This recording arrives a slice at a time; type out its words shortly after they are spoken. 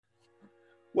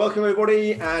Welcome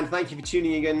everybody, and thank you for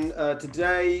tuning in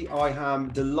today. I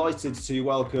am delighted to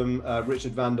welcome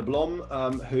Richard van der Blom,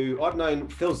 who I've known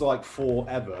feels like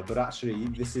forever, but actually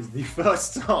this is the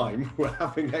first time we're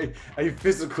having a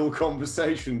physical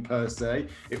conversation per se.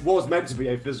 It was meant to be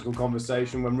a physical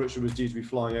conversation when Richard was due to be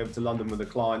flying over to London with a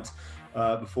client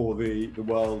before the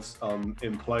world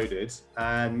imploded.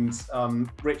 And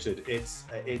Richard,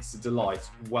 it's a delight.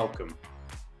 Welcome.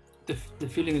 The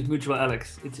feeling is mutual,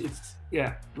 Alex. It's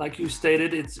yeah, like you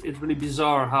stated, it's really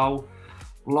bizarre how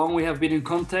long we have been in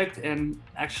contact, and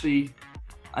actually,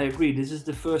 I agree. This is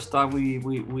the first time we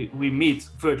meet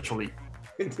virtually.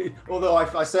 Although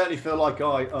I certainly feel like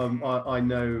I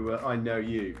know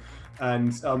you.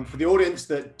 And for the audience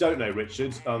that don't know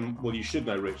Richard, well, you should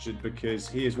know Richard because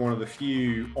he is one of the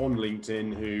few on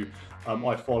LinkedIn who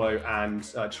I follow and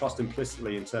trust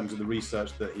implicitly in terms of the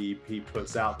research that he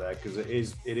puts out there, because it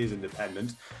is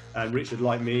independent. And Richard,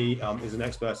 like me, is an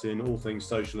expert in all things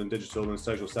social and digital and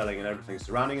social selling and everything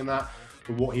surrounding that.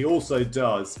 But what he also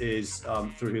does is,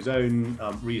 through his own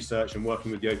research and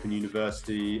working with the Open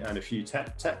University and a few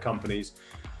tech companies,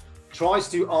 tries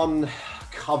to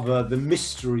uncover the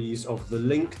mysteries of the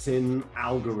LinkedIn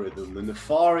algorithm, the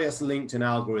nefarious LinkedIn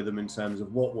algorithm in terms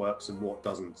of what works and what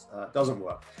doesn't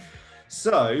work.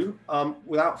 So,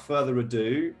 without further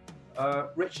ado,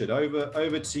 Richard,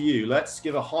 over to you. Let's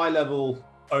give a high-level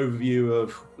overview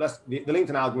of the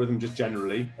LinkedIn algorithm just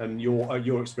generally, and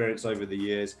your experience over the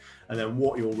years, and then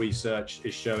what your research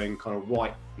is showing kind of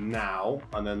right now,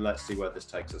 and then let's see where this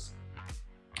takes us.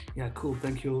 Yeah, cool.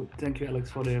 Thank you,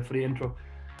 Alex, for the intro.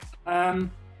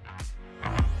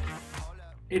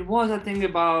 It was, I think,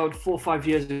 about 4 or 5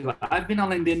 years ago. I've been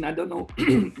on LinkedIn. I don't know.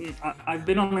 I've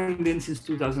been on LinkedIn since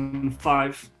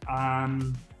 2005.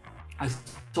 I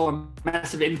saw a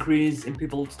massive increase in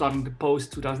people starting to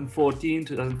post 2014,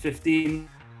 2015,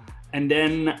 and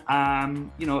then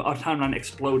our timeline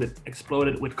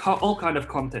exploded with all kind of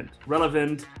content,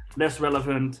 relevant, less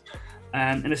relevant,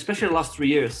 and especially the last 3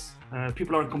 years.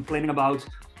 People are complaining about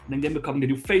LinkedIn becoming the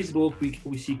new Facebook.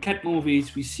 We see cat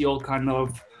movies, we see all kind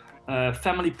of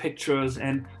family pictures.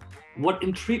 And what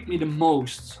intrigued me the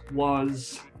most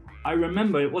was, I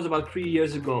remember it was about 3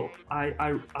 years ago,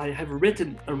 I have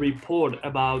written a report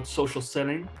about social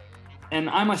selling. And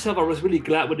I myself, I was really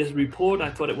glad with this report. I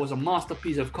thought it was a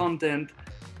masterpiece of content.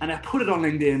 And I put it on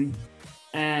LinkedIn,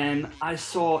 and I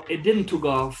saw it didn't took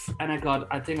off. And I got,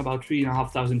 I think, about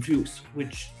 3,500 views,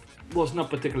 which was not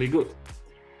particularly good.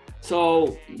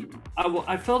 So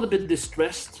I felt a bit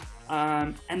distressed,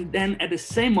 and then at the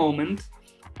same moment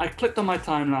I clicked on my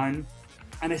timeline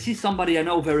and I see somebody I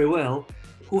know very well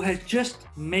who has just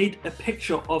made a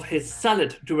picture of his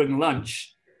salad during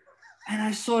lunch, and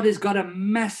I saw this got a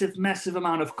massive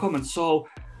amount of comments. So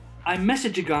I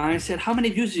messaged a guy and said, how many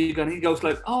views you got? And he goes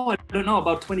like, oh, I don't know,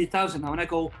 about 20,000 now. And I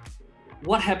go,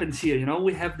 what happens here?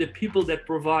 We have the people that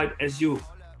provide, as you,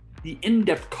 the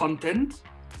in-depth content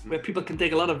where people can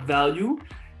take a lot of value,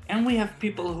 and we have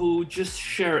people who just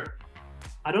share.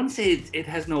 I don't say it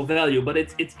has no value, but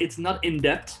it's not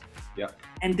in-depth. Yeah.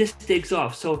 And this takes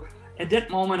off. So at that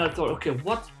moment I thought, okay,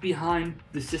 what's behind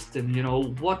the system?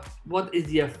 What is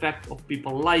the effect of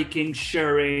people liking,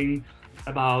 sharing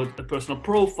about a personal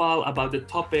profile, about the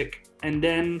topic? And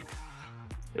then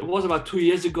it was about 2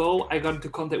 years ago, I got into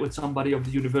contact with somebody of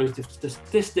the University of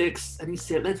Statistics, and he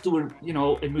said, let's do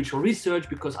a mutual research,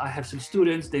 because I have some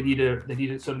students, they need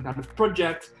a certain kind of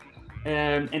project.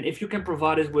 And if you can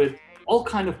provide us with all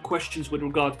kind of questions with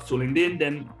regards to LinkedIn,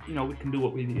 then, we can do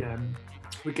what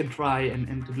we can try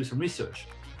and to do some research.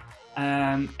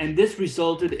 And this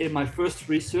resulted in my first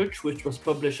research, which was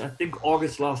published, I think,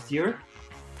 August last year.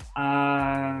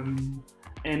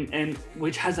 And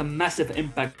which has a massive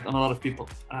impact on a lot of people.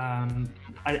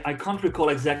 I can't recall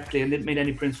exactly, and didn't make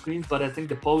any print screens, but I think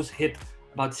the post hit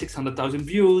about 600,000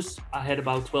 views. I had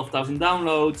about 12,000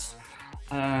 downloads.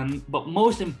 But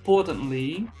most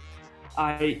importantly,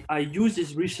 I use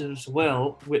this research as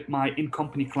well with my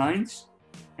in-company clients.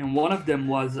 And one of them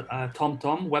was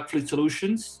TomTom, Webfleet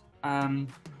Solutions,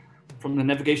 from the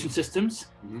navigation systems.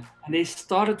 Mm-hmm. And they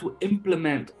started to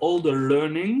implement all the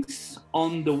learnings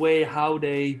on the way how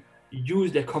they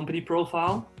use their company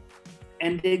profile.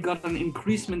 And they got an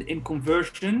increasement in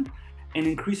conversion and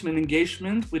increasement in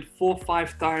engagement with 4 or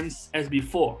 5 times as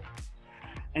before.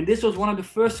 And this was one of the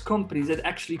first companies that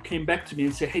actually came back to me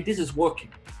and said, hey, this is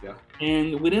working. Yeah.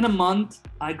 And within a month,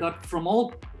 I got from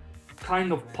all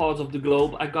kind of parts of the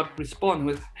globe, I got respond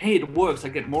with, hey, it works. I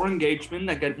get more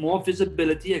engagement, I get more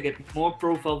visibility, I get more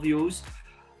profile views,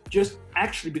 just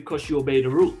actually because you obey the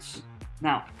rules.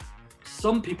 Now,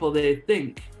 some people, they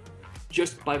think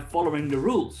just by following the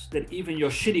rules, that even your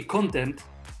shitty content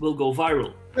will go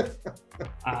viral.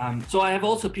 So I have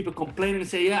also people complaining and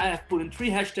say, yeah, I have put in 3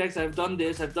 hashtags, I've done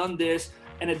this,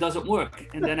 and it doesn't work.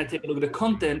 And then I take a look at the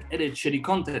content and it's shitty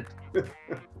content.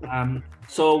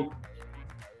 So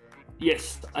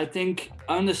yes, I think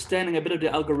understanding a bit of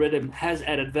the algorithm has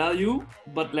added value,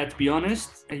 but let's be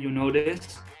honest, and you know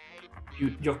this,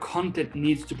 your content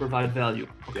needs to provide value.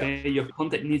 Okay, your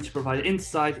content needs to provide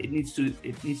insight. It needs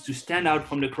to stand out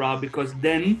from the crowd, because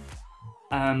then,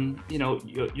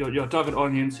 your target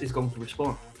audience is going to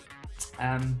respond.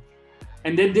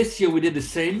 And then this year we did the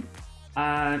same.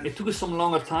 It took us some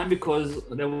longer time because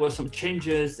there were some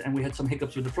changes and we had some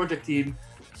hiccups with the project team.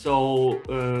 So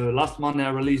last Monday I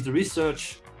released the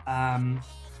research, and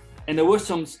there were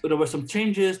some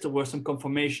changes. There were some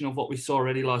confirmation of what we saw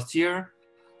already last year.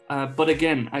 But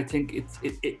again, I think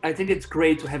it's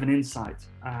great to have an insight,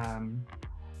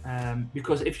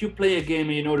 because if you play a game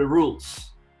and you know the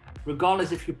rules,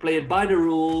 regardless if you play it by the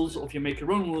rules or if you make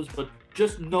your own rules, but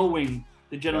just knowing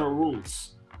the general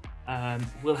rules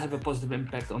will have a positive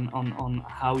impact on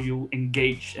how you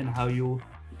engage and how you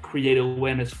create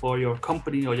awareness for your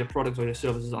company or your products or your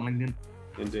services on LinkedIn.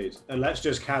 Indeed. And let's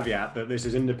just caveat that this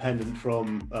is independent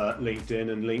from LinkedIn,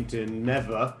 and LinkedIn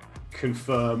never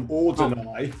confirm or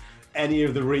deny any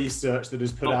of the research that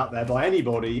is put out there by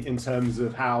anybody in terms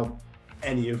of how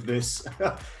any of this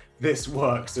this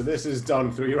works. So this is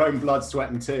done through your own blood, sweat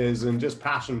and tears, and just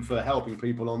passion for helping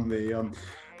people on the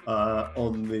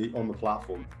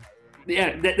platform.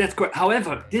 Yeah, that's correct.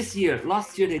 However,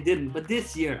 last year they didn't, but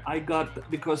this year I got,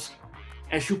 because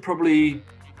as you probably,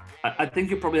 I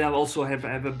think you probably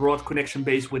have a broad connection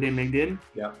base within LinkedIn.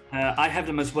 Yeah. I have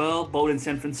them as well, both in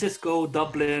San Francisco,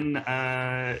 Dublin,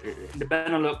 the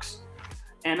Benelux.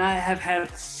 And I have had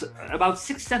about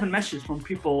 6-7 messages from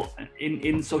people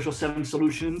in social selling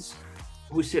solutions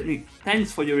who said me,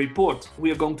 thanks for your report.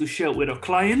 We are going to share it with our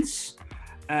clients.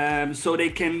 So they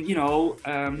can,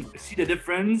 see the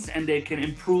difference and they can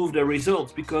improve their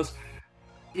results, because,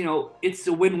 it's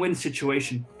a win-win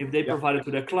situation if they provide it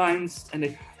to their clients.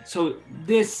 So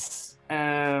this,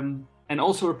 and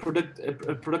also a product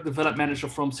development manager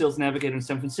from Sales Navigator in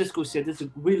San Francisco said, this is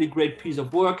a really great piece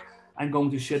of work. I'm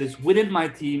going to share this within my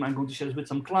team. I'm going to share this with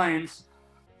some clients.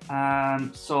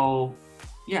 So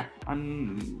yeah,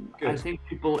 I think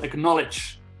people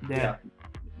acknowledge that.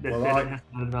 That has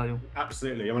added value.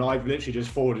 Absolutely. I mean, I've literally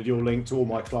just forwarded your link to all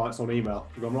my clients on email.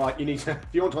 I'm right. You need to, if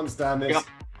you want to understand this,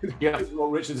 this is what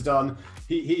Richard's done.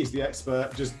 He is the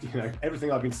expert. Just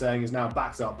everything I've been saying is now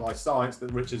backed up by science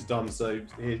that Richard's done. So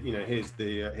here's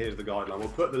the guideline. We'll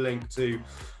put the link to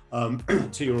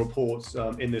your reports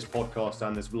in this podcast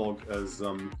and this vlog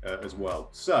as well.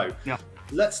 So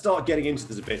let's start getting into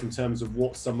this a bit in terms of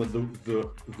what some of the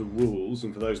rules,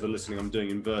 and for those that are listening, I'm doing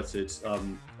inverted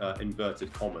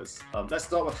commas. Let's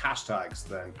start with hashtags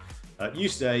then. You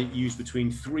say use between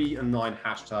 3 and 9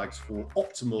 hashtags for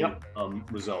optimal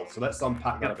results. So let's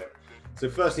unpack that a bit. So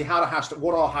firstly, what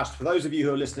are hashtags? For those of you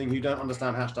who are listening who don't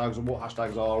understand hashtags or what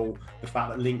hashtags are, or the fact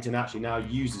that LinkedIn actually now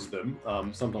uses them,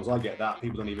 sometimes I get that.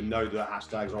 People don't even know that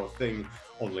hashtags are a thing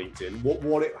on LinkedIn.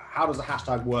 How does a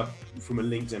hashtag work from a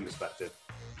LinkedIn perspective?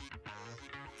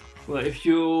 Well, if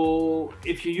you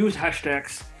use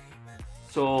hashtags,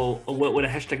 so with a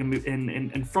hashtag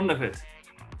in front of it,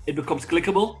 it becomes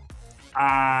clickable.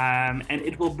 And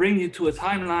it will bring you to a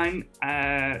timeline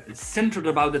centered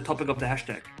about the topic of the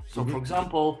hashtag. So for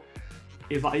example,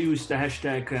 if I use the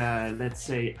hashtag, let's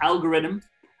say algorithm,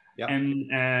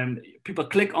 and people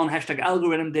click on hashtag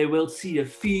algorithm, they will see a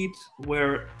feed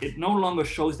where it no longer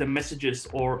shows the messages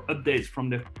or updates from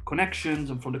the connections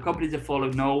and from the companies they follow.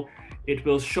 No, it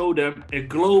will show them a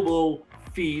global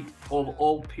feed of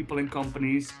all people and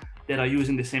companies that are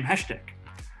using the same hashtag.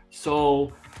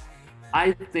 So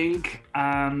I think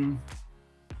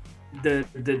the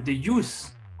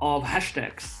use of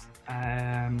hashtags,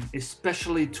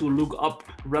 especially to look up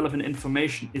relevant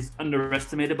information, is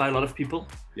underestimated by a lot of people.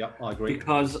 Yeah, I agree.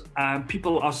 Because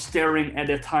people are staring at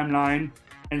their timeline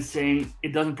and saying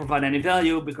it doesn't provide any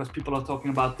value because people are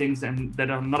talking about things that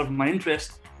are not of my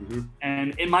interest.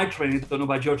 And in my trainings, I don't know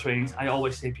about your trainings, I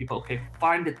always say people, okay,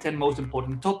 find the 10 most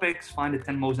important topics, find the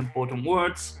 10 most important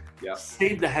words,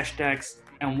 save the hashtags,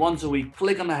 and once a week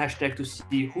click on the hashtag to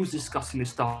see who's discussing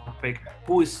this topic,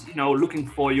 who is looking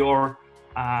for your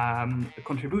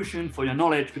contribution, for your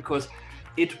knowledge, because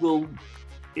it will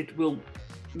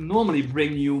normally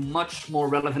bring you much more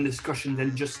relevant discussion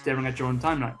than just staring at your own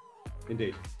timeline.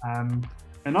 Indeed.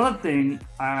 Another thing,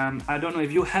 I don't know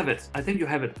if you have it. I think you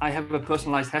have it. I have a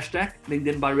personalized hashtag,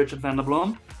 LinkedIn by Richard van der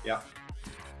Blom. Yeah.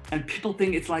 and people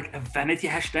think it's like a vanity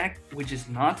hashtag, which is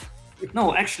not.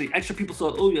 No, actually people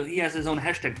thought, oh, he has his own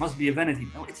hashtag, must be a vanity.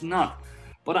 No, it's not.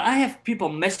 But I have people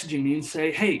messaging me and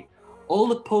say, hey, all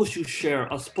the posts you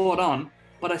share are spot on,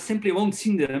 but I simply won't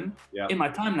see them in my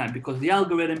timeline because of the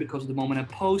algorithm, because of the moment I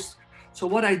post. So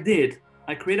what I did,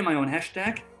 I created my own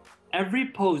hashtag. Every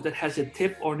post that has a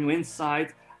tip or new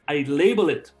insight, I label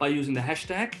it by using the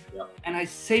hashtag, and I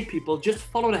say people just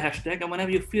follow the hashtag, and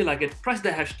whenever you feel like it, press the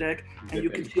hashtag, and you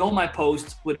can see all my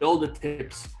posts with all the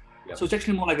tips. So it's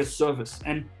actually more like a service.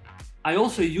 And I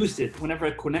also use it whenever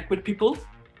I connect with people.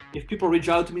 If people reach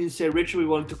out to me and say, Richard, we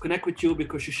want to connect with you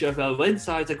because you share valuable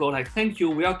insights, I go like, thank you,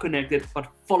 we are connected, but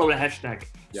follow the hashtag.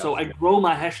 So I grow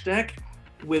my hashtag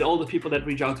with all the people that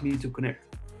reach out to me to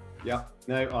connect. Yeah,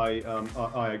 no,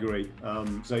 I agree.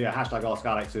 So yeah, hashtag Ask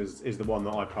Alex is the one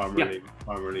that I primarily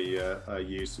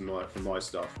use for my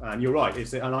stuff. And you're right.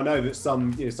 And I know that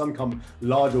some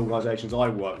large organisations I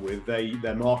work with,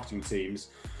 their marketing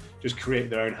teams just create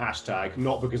their own hashtag,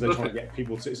 not because they're trying to get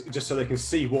people to, just so they can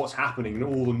see what's happening and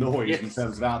all the noise in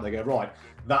terms of out. They go, right,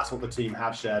 that's what the team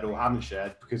have shared or haven't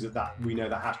shared, because of that we know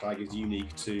that hashtag is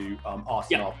unique to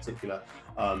us and our particular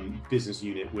business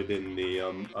unit within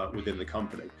the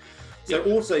company. So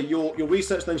also your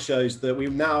research then shows that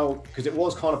we've now, because it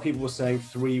was kind of people were saying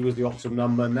 3 was the optimum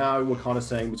number. Now we're kind of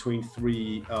saying between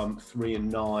 3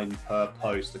 and 9 per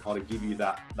post to kind of give you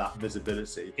that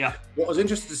visibility. Yeah. What I was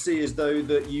interested to see is though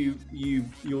that your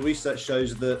research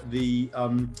shows that the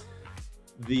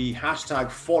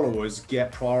hashtag followers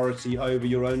get priority over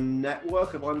your own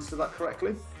network. Have I understood that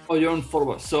correctly? Or your own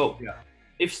followers. So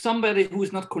if somebody who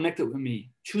is not connected with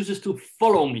me chooses to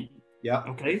follow me,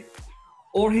 okay,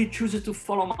 or he chooses to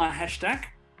follow my hashtag,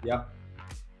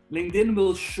 LinkedIn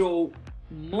will show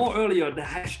more earlier the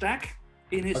hashtag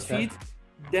in his feed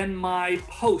than my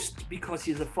post because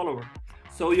he's a follower.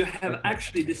 So you have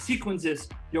actually the sequences,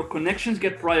 your connections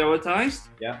get prioritized,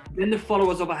 then the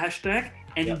followers of a hashtag,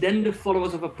 and then the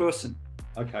followers of a person.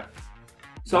 Okay.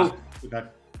 So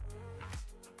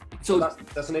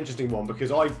that's an interesting one,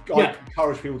 because I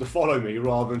encourage people to follow me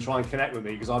rather than try and connect with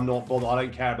me, because I'm not bothered. I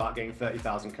don't care about getting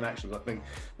 30,000 connections. I think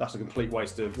that's a complete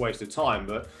waste of time.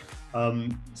 But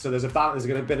so there's a balance.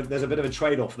 There's a bit of a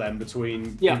trade-off then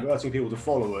between converting people to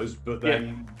followers, but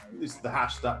then it's the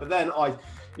hashtag. But then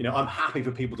I'm happy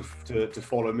for people to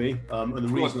follow me, and the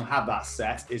reason I have that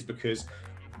set is because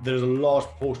there's a large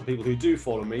proportion of people who do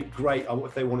follow me. Great,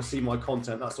 if they want to see my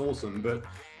content, that's awesome. But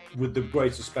with the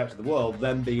greatest respect to the world,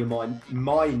 them being in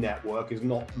my network is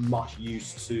not much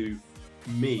use to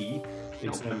me in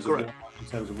terms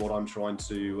of what I'm trying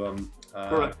to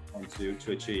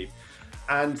achieve.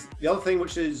 And the other thing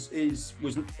which was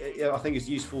I think is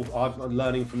useful, I'm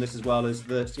learning from this as well, is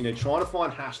that trying to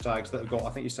find hashtags that have got, I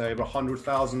think you say, over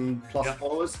 100,000 plus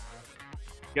followers.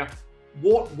 Yeah.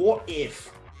 What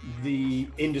if the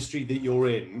industry that you're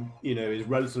in, is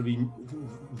relatively,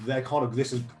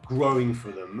 this is growing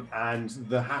for them, and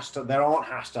there aren't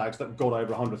hashtags that have got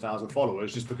over 100,000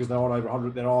 followers, just because there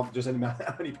aren't just any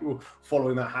many people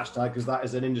following that hashtag, because that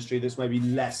is an industry that's maybe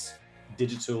less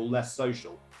digital, less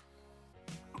social.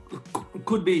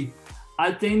 Could be.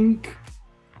 I think,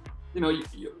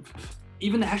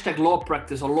 even the hashtag law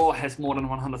practice or law has more than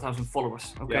 100,000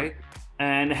 followers. Okay. Yeah.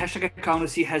 And the hashtag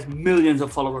accountancy has millions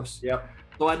of followers. Yeah.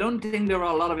 So I don't think there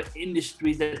are a lot of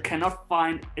industries that cannot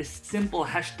find a simple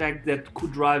hashtag that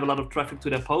could drive a lot of traffic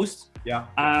to their posts. Yeah.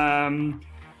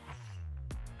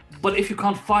 But if you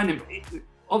can't find them,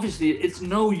 obviously it's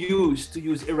no use to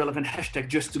use irrelevant hashtag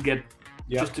just to get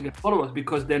followers,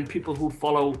 because then people who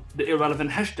follow the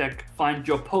irrelevant hashtag find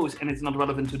your post and it's not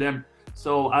relevant to them.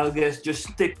 So I'll guess just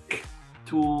stick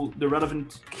to the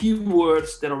relevant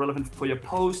keywords that are relevant for your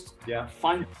post. Yeah.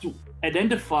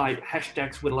 Identify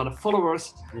hashtags with a lot of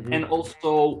followers, and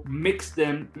also mix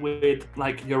them with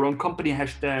like your own company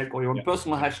hashtag or your own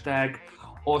personal hashtag,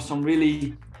 or some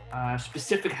really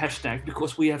specific hashtags,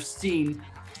 because we have seen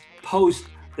posts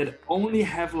that only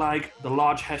have like the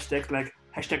large hashtags like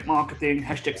hashtag marketing,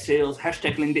 hashtag sales,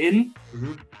 hashtag LinkedIn.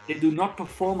 They do not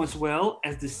perform as well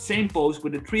as the same post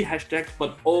with the 3 hashtags,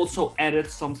 but also added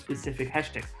some specific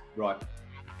hashtags. Right.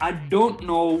 I don't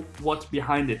know what's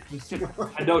behind it.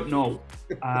 I don't know.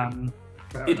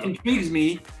 It intrigues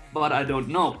me, but I don't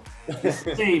know. The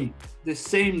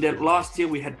same that last year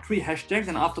we had 3 hashtags,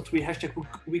 and after 3 hashtags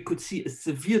we could see a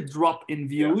severe drop in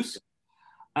views.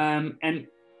 And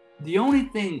the only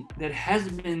thing that has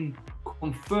been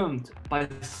confirmed by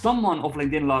someone of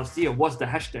LinkedIn last year was the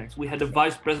hashtags. We had the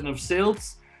vice president of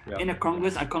sales in a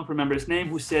congress, I can't remember his name,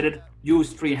 who said it: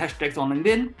 use 3 hashtags on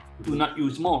LinkedIn, do not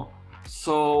use more.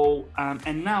 So,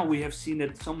 and now we have seen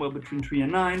that somewhere between 3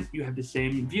 and 9, you have the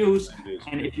same views.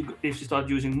 And if you start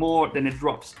using more, then it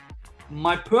drops.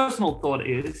 My personal thought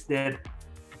is that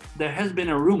there has been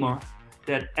a rumor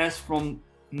that as from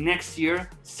next year,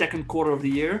 second quarter of the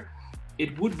year,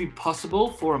 it would be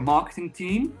possible for a marketing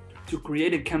team to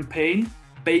create a campaign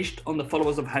based on the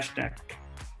followers of hashtag.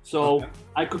 So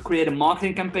I could create a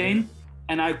marketing campaign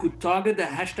and I could target the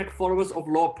hashtag followers of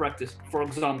law practice, for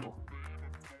example.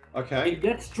 Okay. If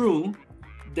that's true,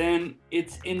 then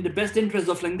it's in the best interest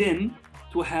of LinkedIn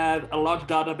to have a large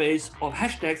database of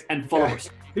hashtags and followers.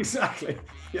 Yeah, exactly.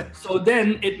 Yeah. So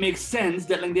then it makes sense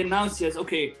that LinkedIn now says,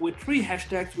 okay, with 3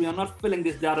 hashtags, we are not filling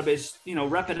this database,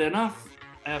 rapid enough,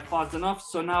 fast enough.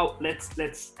 So now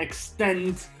let's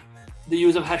extend the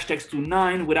use of hashtags to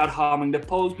 9 without harming the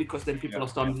post, because then people are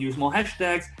starting to use more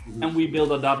hashtags, and we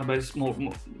build our database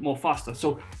more faster.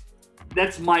 So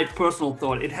that's my personal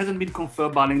thought. It hasn't been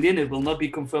confirmed by LinkedIn. It will not be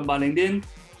confirmed by LinkedIn,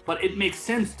 but it makes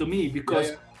sense to me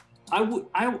because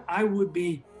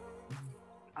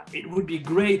it would be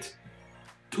great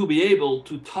to be able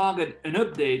to target an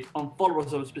update on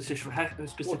followers of a specific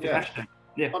hashtag.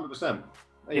 Yeah, 100%.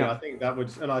 I think that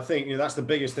would, and I think that's the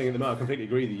biggest thing at the moment. I completely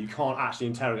agree with you. You can't actually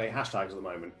interrogate hashtags at the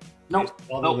moment. No.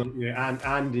 Other than and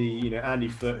Andy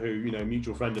Foote, who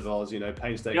mutual friend of ours,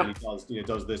 painstakingly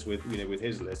does this with with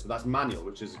his list. But that's manual,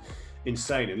 which is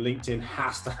insane. And LinkedIn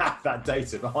has to have that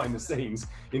data behind the scenes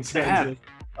in terms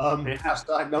of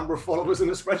hashtag number of followers in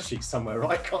a spreadsheet somewhere,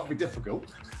 right? Can't be difficult.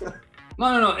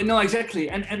 No, exactly.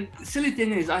 And the silly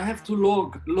thing is, I have 2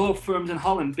 law firms in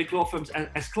Holland, big law firms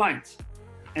as clients.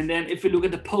 And then if you look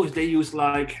at the post, they use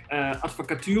like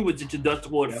advocatuur, which is a Dutch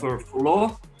word for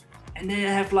law. And they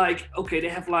have like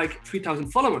 3,000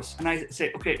 followers. And I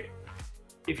say, okay,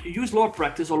 if you use law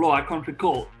practice or law, I can't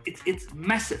recall, it's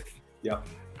massive. Yeah.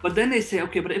 But then they say,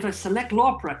 okay, but if I select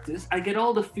law practice, I get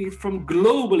all the feeds from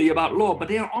globally about law, but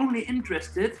they are only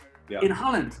interested in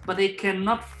Holland, but they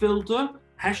cannot filter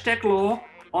hashtag law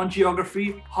on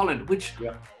geography Holland, which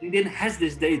LinkedIn has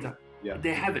this data. Yeah.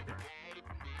 They have it.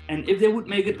 And if they would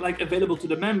make it like available to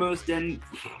the members, then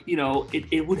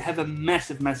it would have a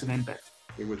massive impact.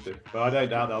 It would do, but I don't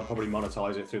doubt they'll probably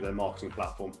monetize it through their marketing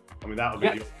platform. I mean, that would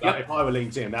be if I were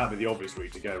LinkedIn, that would be the obvious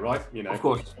route to go, right? Of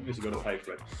course, obviously got to pay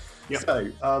for it. Yep.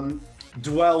 So,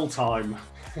 dwell time.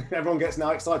 Everyone gets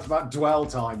now excited about dwell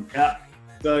time. Yeah.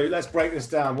 So let's break this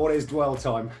down. What is dwell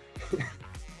time?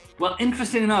 Well,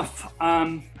 interesting enough,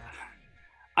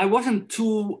 I wasn't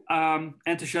too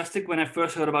enthusiastic when I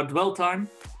first heard about dwell time,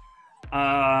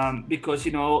 because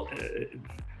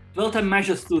dwell time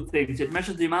measures 2 things. It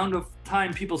measures the amount of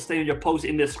time people stay on your post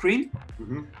in their screen.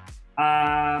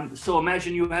 Mm-hmm. So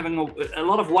imagine you having a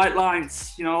lot of white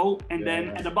lines, and then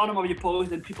at the bottom of your post,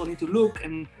 then people need to look,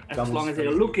 and as long as they're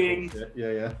looking,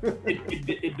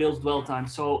 it builds dwell time.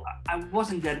 So I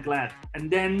wasn't that glad.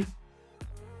 And then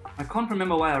I can't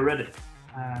remember why I read it,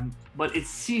 but it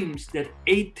seems that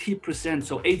 80%,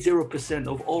 so 80%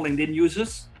 of all LinkedIn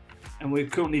users, and we're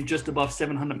currently just above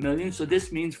 700 million. So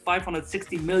this means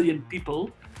 560 million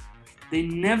people, they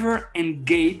never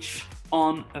engage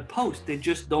on a post. They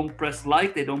just don't press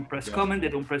like, they don't press comment, they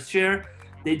don't press share.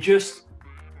 They just,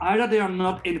 either they are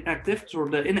not inactive, so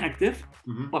they're inactive,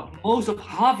 but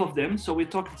half of them, so we're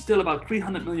talking still about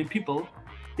 300 million people,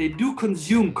 they do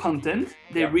consume content,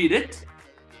 they read it,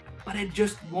 but they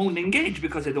just won't engage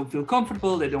because they don't feel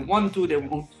comfortable, they don't want to,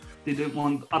 they don't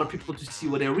want other people to see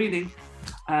what they're reading.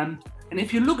 And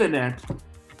if you look at that,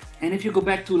 and if you go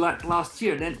back to last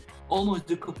year, then almost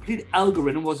the complete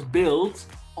algorithm was built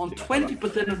on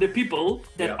 20% of the people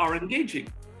that are engaging.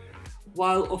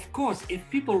 While of course, if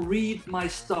people read my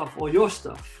stuff or your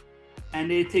stuff, and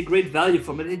they take great value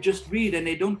from it, they just read and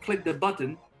they don't click the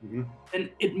button, then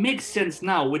it makes sense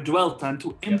now with dwell time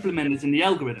to implement this in the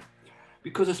algorithm.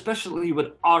 Because especially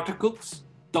with articles,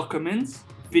 documents,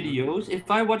 videos, if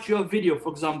I watch your video,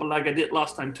 for example, like I did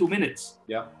last time, 2 minutes,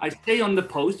 I stay on the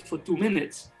post for 2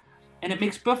 minutes, and it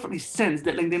makes perfectly sense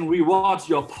that LinkedIn rewards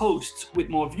your posts with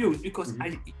more views because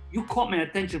you caught my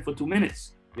attention for 2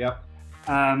 minutes.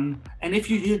 And if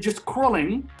you're just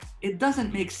scrolling, it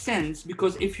doesn't make sense,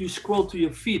 because if you scroll to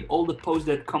your feed, all the posts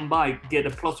that come by get a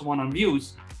 +1 on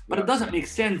views, but it doesn't make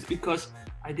sense because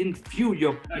I didn't view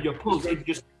your post. It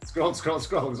just scroll,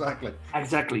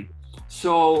 exactly.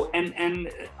 So and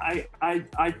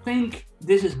I think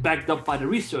this is backed up by the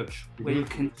research, where you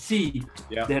can see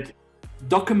that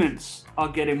documents are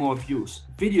getting more views,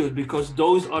 videos, because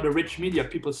those are the rich media,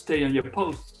 people stay on your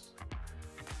posts.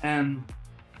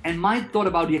 And my thought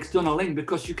about the external link,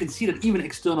 because you can see that even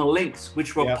external links,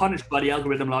 which were punished by the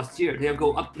algorithm last year, they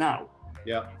go up now.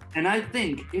 Yeah. And I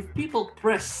think if people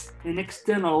press an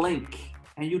external link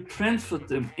and you transfer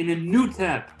them in a new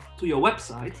tab to your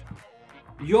website,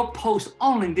 your post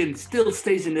on LinkedIn still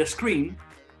stays in their screen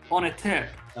on a tab.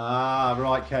 Ah,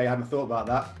 right, okay. I hadn't thought about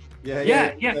that.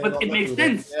 Yeah, but it makes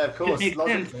sense. Yeah, of course. It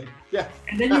makes sense. Yeah.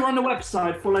 And then you're on the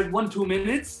website for like 1-2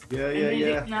 minutes. Yeah.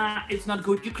 Think, nah, it's not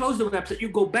good. You close the website, you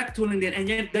go back to LinkedIn,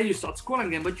 and then you start scrolling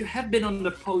again. But you have been on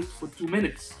the post for 2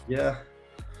 minutes. Yeah.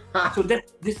 So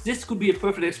this could be a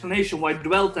perfect explanation why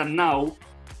dwell time now,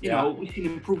 you know, we see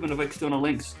an improvement of external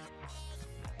links.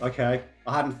 Okay,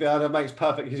 I hadn't felt that makes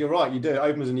perfect, because you're right. You do, it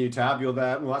opens a new tab. You're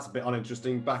there. Well, that's a bit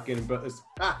uninteresting. Back in, but there's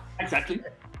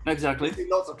Exactly.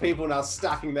 Lots of people now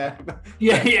stacking there.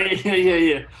 Yeah.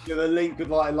 With a link with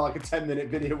like a 10-minute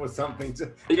video or something.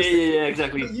 Yeah,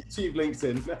 exactly. Put YouTube links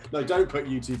in. No, don't put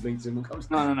YouTube links in. We'll come to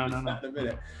that in a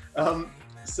minute.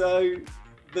 So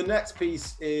the next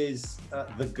piece is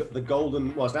the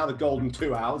golden. Well, it's now the golden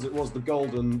 2 hours. It was the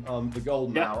golden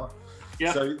hour.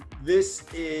 Yeah. So this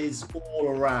is all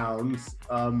around,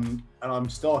 and I'm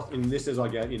starting this as I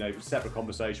get, separate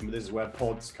conversation, but this is where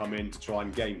pods come in to try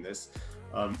and game this.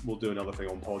 We'll do another thing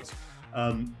on pods.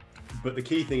 But the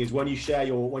key thing is when you share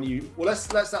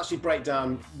let's actually break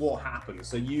down what happens.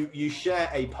 So you share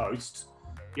a post.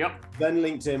 Yep. Then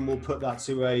LinkedIn will put that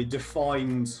to a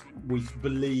defined, we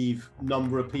believe,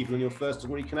 number of people in your first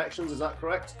degree connections. Is that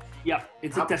correct? Yeah,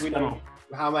 it's a test panel.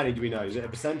 How many do we know? Is it a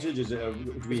percentage? Is it a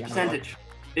percentage?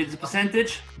 It's a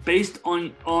percentage based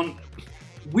on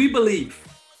we believe,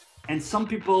 and some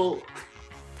people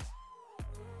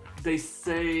they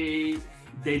say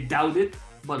they doubt it,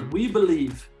 but we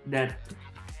believe that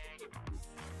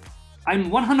I'm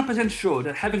 100% sure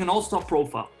that having an all-star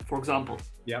profile, for example,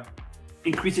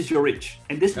 increases your reach,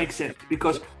 and this makes sense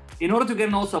because in order to get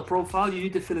an all-star profile, you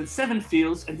need to fill in 7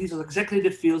 fields, and these are exactly the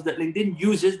fields that LinkedIn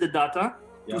uses the data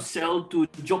to sell to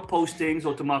job postings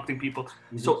or to marketing people.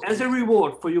 So as a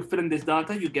reward for you filling this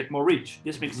data, you get more reach.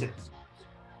 This makes sense.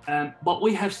 But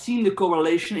we have seen the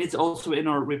correlation, it's also in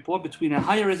our report, between a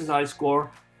higher SSI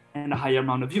score and a higher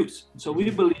amount of views. So we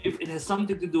believe it has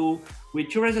something to do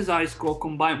with your SSI score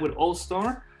combined with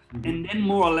All-Star. And then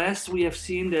more or less, we have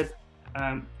seen that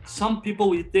some people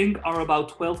we think are about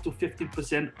 12 to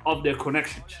 15% of their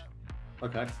connections.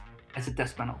 Okay. As a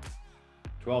test panel.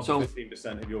 12 to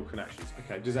 15% of your connections.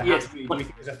 Okay. Does it have to be? Do you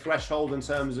think there's a threshold in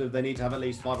terms of they need to have at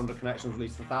least 500 connections, at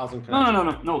least 1,000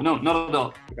 connections? No, not at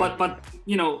all. Okay. But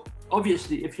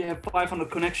obviously, if you have 500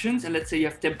 connections and let's say you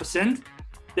have 10%,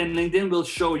 then LinkedIn will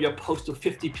show your post to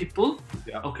 50 people.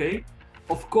 Yeah. Okay.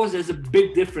 Of course, there's a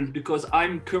big difference because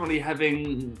I'm currently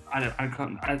having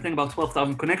I think about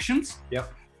 12,000 connections. Yeah.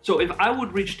 So if I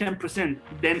would reach 10%,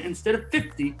 then instead of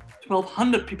 50,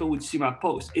 1,200 people would see my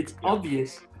post. It's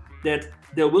obvious that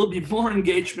there will be more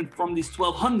engagement from these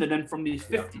 1,200 than from these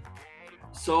 50. Yeah.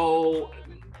 So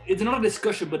it's another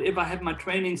discussion, but if I have my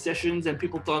training sessions and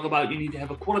people talk about you need to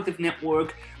have a qualitative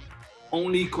network,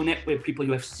 only connect with people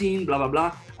you have seen, blah, blah,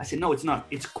 blah. I say, no, it's not.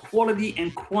 It's quality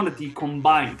and quantity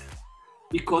combined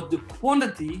because the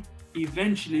quantity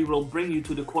eventually will bring you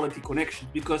to the quality connections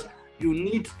because you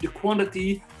need the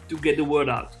quantity to get the word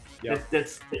out. Yeah.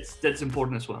 That's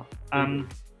important as well.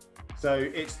 So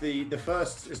it's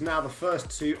now the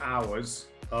first 2 hours,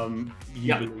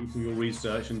 you believe from your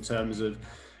research in terms of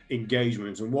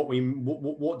engagement, and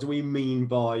what do we mean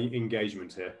by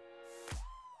engagement here?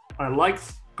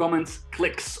 Likes, comments,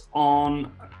 clicks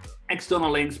on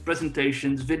external links,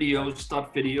 presentations, videos,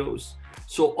 start videos.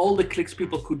 So all the clicks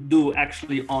people could do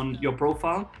actually on your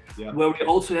profile, where we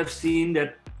also have seen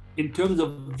that in terms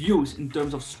of views, in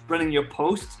terms of spreading your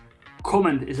posts,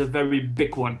 comment is a very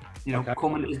big one.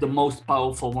 Comment is the most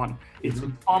powerful one. It's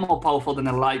far more powerful than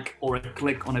a like or a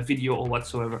click on a video or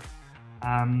whatsoever.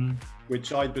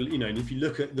 Which I believe, and if you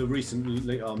look at the recent,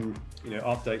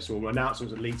 updates or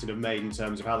announcements that LinkedIn have made in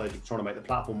terms of how they're trying to make the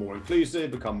platform more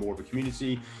inclusive, become more of a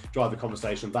community, drive the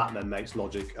conversation, that then makes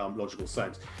logical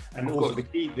sense. And also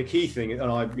the key thing,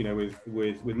 and I,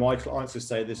 with my clients to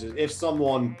say this is, if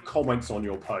someone comments on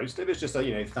your post, if it's just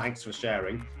a, thanks for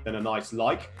sharing, then a nice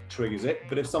like triggers it.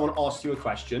 But if someone asks you a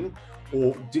question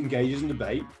or engages in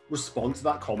debate, respond to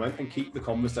that comment and keep the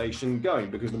conversation going,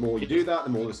 because the more you do that, the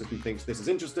more the system thinks this is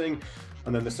interesting,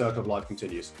 and then the circle of life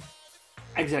continues.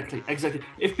 Exactly.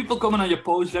 If people comment on your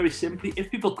post, very simply, if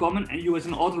people comment and you as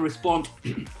an auto respond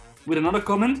with another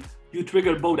comment, you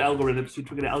trigger both algorithms. You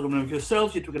trigger the algorithm of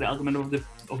yourself, you trigger the algorithm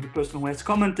of the person who has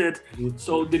commented.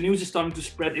 So the news is starting to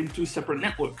spread in 2 separate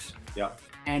networks. Yeah.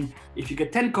 And if you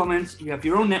get 10 comments, you have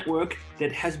your own network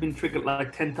that has been triggered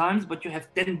like 10 times, but you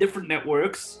have 10 different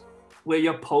networks where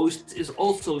your post is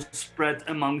also spread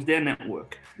amongst their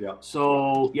network. Yeah.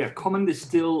 So yeah, comment is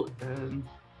still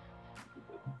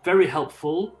very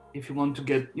helpful if you want to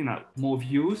get, you know, more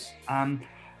views.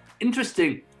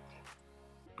 Interesting,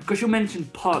 because you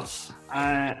mentioned pods,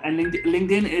 and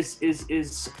LinkedIn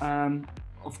is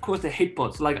of course they hate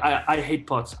pods. Like I hate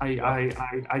pods.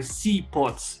 I see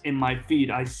pods in my feed.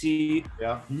 I see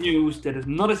news that is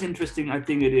not as interesting I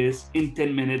think it is in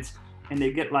 10 minutes, and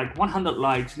they get like 100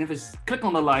 likes. Never click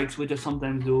on the likes, which I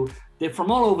sometimes do. They're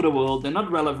from all over the world. They're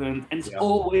not relevant, and it's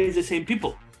always the same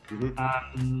people.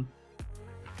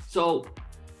 So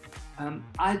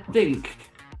I think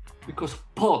because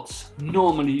pods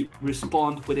normally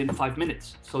respond within 5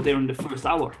 minutes, so they're in the first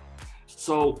hour.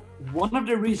 So one of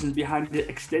the reasons behind the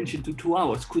extension to 2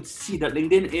 hours could see that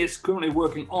LinkedIn is currently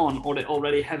working on, or they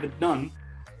already have it done,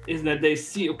 is that they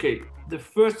see, okay, the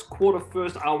first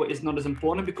hour is not as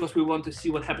important because we want to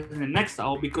see what happens in the next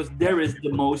hour, because there is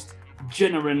the most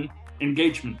genuine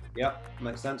engagement. Yeah,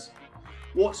 makes sense.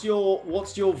 What's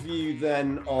your view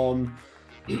then on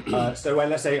so when,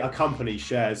 let's say, a company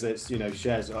shares a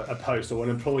post, or an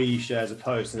employee shares a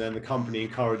post, and then the company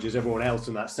encourages everyone else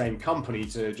in that same company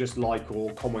to just like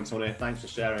or comment on it, thanks for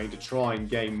sharing, to try and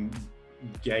game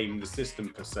the system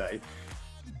per se.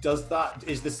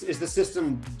 Is the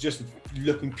system just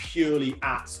looking purely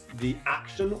at the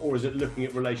action, or is it looking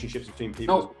at relationships between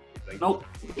people?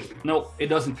 No, it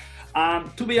doesn't.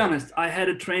 To be honest, I had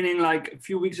a training like a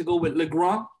few weeks ago with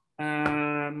Legrand,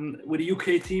 with the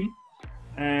UK team.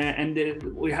 And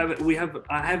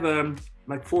I have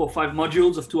like 4 or 5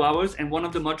 modules of 2 hours, and one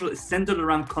of the modules is centered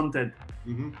around content.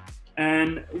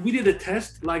 And we did a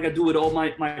test like I do with all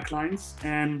my clients,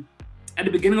 and at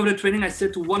the beginning of the training I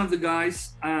said to one of the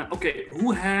guys, okay,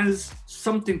 who has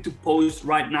something to post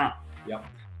right now?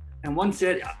 And one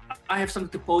said, I have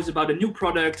something to post about a new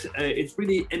product, it's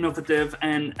really innovative,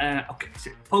 and okay,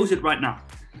 so post it right now.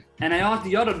 And I asked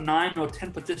the other 9 or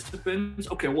 10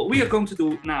 participants, okay, what we are going to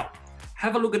do now,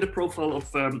 have a look at the profile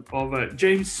of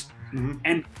James,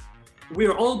 and we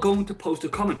are all going to post a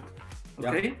comment,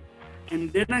 okay?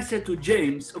 And then I said to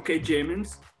James, okay,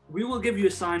 James, we will give you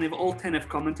a sign if all 10 have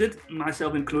commented,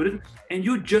 myself included, and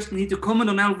you just need to comment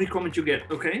on every comment you get,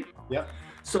 okay?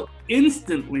 So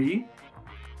instantly,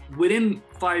 within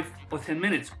 5 or 10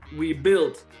 minutes, we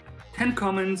built 10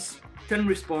 comments, 10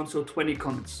 responses, so 20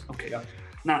 comments, okay?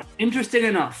 Now, interesting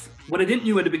enough, what I didn't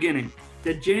know at the beginning,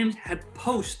 that James had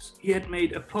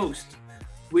made a post,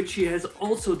 which he has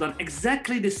also done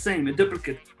exactly the same, a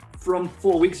duplicate, from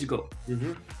 4 weeks ago.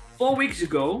 4 weeks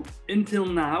ago, until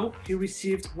now, he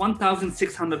received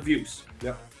 1,600 views.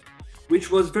 Which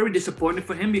was very disappointing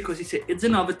for him, because he said, it's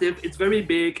innovative, it's very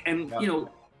big, and you know,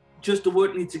 just the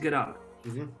word needs to get out.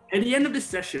 At the end of the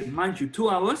session, mind you, 2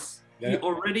 hours, he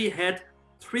already had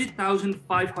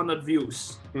 3,500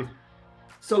 views.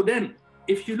 So then,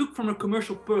 if you look from a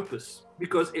commercial purpose,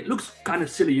 because it looks kind of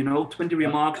silly, you know, 20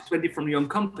 remarks, 20 from your own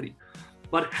company.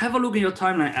 But have a look in your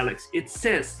timeline, Alex. It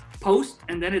says post,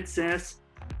 and then it says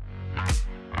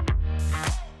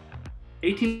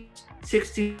 18,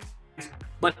 16,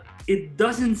 but it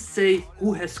doesn't say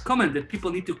who has commented.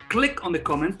 People need to click on the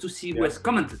comments to see who has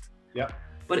commented.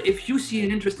 But if you see an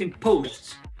interesting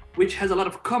post, which has a lot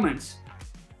of comments,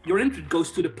 your interest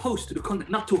goes to the post, to the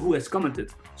content, not to who has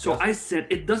commented. So I said,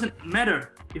 it doesn't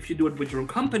matter if you do it with your own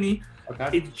company.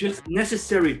 It's just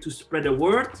necessary to spread the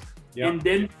word, and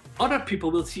then other people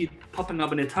will see it popping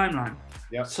up in their timeline.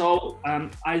 So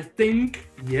I think,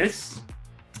 yes,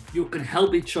 you can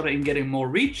help each other in getting more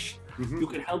reach. You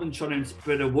can help each other and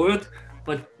spread the word,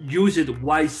 but use it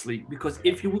wisely, because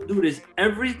if you would do this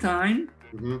every time,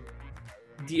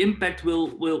 the impact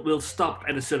will stop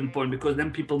at a certain point, because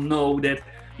then people know that,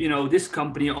 you know, this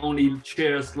company only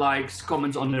shares, likes,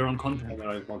 comments on their own content.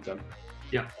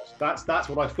 That's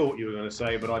what I thought you were going to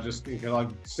say, but I just think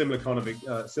I've similar kind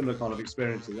of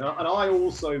experiences, and I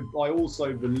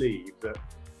also believe that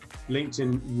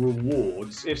LinkedIn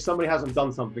rewards, if somebody hasn't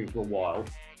done something for a while,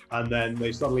 and then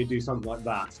they suddenly do something like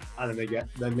that, and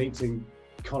then LinkedIn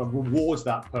kind of rewards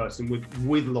that person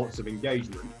with lots of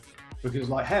engagement, because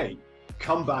like, hey,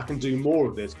 come back and do more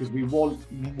of this, because we want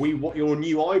you're a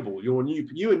new eyeball, you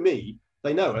and me.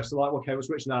 They know us. They're like, okay,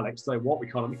 what's Rich and Alex? So what? We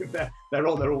kind of they're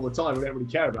on there all the time. We don't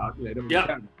really care about, don't really care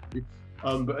about you.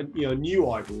 But a new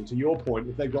eyeball, to your point,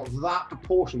 if they've got that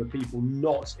proportion of people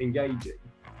not engaging,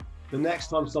 the next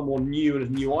time someone new and a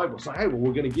new eyeball say, hey, well,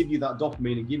 we're going to give you that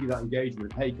dopamine and give you that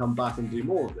engagement. Hey, come back and do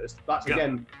more of this. That's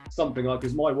again something like,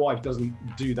 because my wife doesn't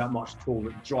do that much at all.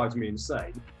 It drives me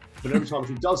insane. But every time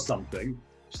she does something,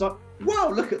 she's like, wow,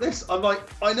 look at this. I'm like,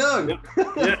 I know.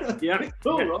 Yeah. It's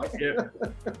cool, right?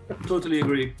 Totally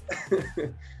agree.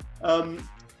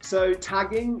 So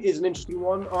tagging is an interesting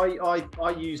one.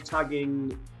 I use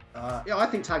tagging. I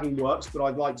think tagging works, but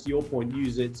I'd like, to your point,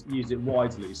 use it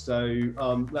wisely. So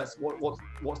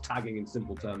what's tagging in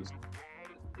simple terms?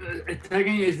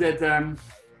 Tagging is that that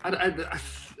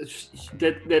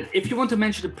if you want to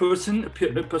mention a person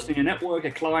in your network,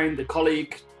 a client, a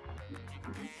colleague,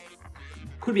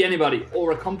 could be anybody,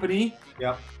 or a company.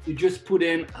 Yeah. You just put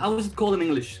in, how is it called in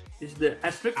English? Is the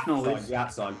asterisk? No, it's the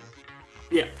 @ sign.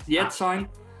 Yeah, the @ sign.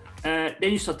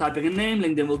 Then you start typing a name.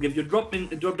 LinkedIn will give you a drop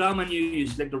down menu. You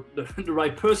select the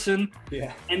right person.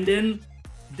 Yeah. And then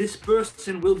this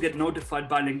person will get notified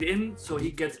by LinkedIn. So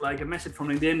he gets like a message from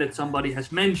LinkedIn that somebody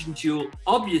has mentioned you.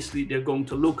 Obviously, they're going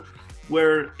to look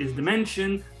where is the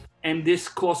mention. And this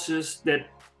causes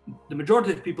that the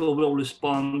majority of people will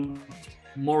respond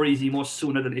more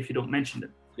sooner than if you don't mention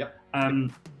them. Yep.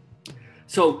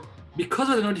 So because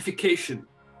of the notification,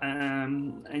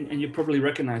 and you probably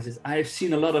recognize this, I have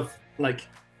seen a lot of like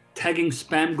tagging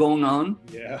spam going on.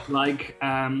 Yeah. Like,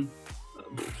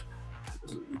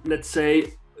 let's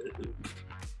say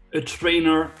a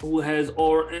trainer who has,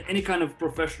 or any kind of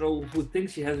professional who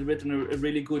thinks he has written a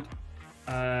really good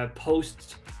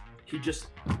post, he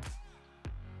just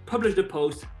published a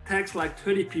post, tags like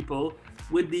 30 people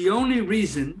with the only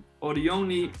reason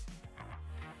behind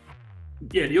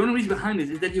it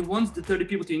is that he wants the 30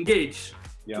 people to engage.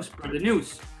 Yep. To spread the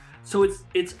news. So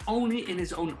it's only in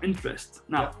his own interest.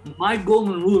 Now, my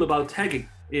golden rule about tagging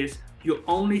is you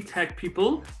only tag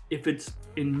people if it's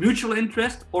in mutual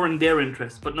interest or in their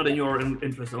interest, but not in your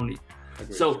interest only.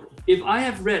 Agreed. So if I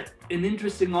have read an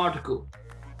interesting article,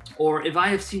 or if I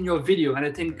have seen your video and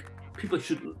I think people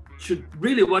should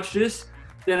really watch this,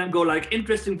 then I go like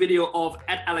interesting video of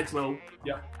 @AlexLowe.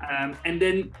 Yeah. And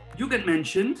then you get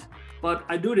mentioned. But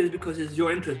I do this because it's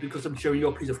your interest, because I'm sharing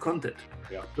your piece of content.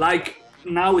 Yeah. Like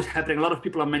now it's happening, a lot of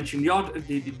people are mentioning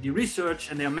the research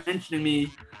and they are mentioning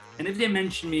me. And if they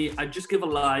mention me, I just give a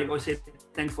like or say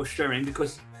thanks for sharing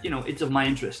because, it's of my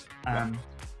interest.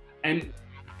 And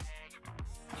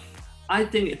I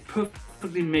think it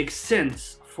perfectly makes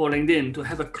sense for LinkedIn to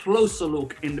have a closer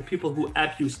look in the people who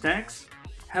use tags,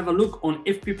 have a look on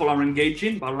if people are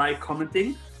engaging by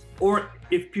commenting, or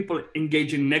if people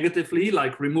engaging negatively,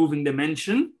 like removing the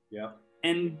mention,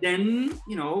 and then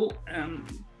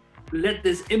let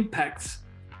this impact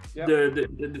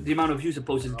the amount of views a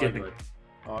post is getting.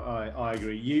 I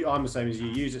agree. I'm the same as you.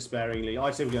 Use it sparingly. I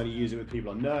typically only use it with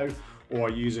people I know, or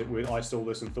I use it with I saw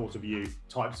this and thought of you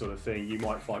type sort of thing. You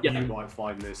might find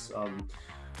this.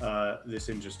 This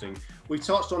interesting. We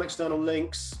touched on external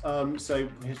links. So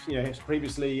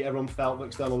previously everyone felt that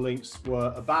external links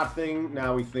were a bad thing.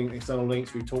 Now we think external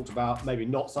links, we've talked about, maybe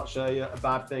not such a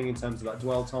bad thing in terms of that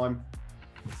dwell time.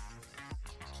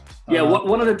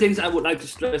 One of the things I would like to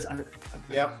stress.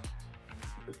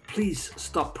 Please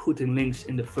stop putting links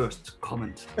in the first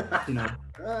comment.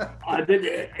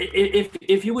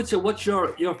 If you would say what's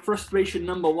your frustration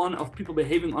number one of people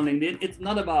behaving on LinkedIn, it's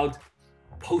not about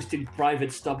posting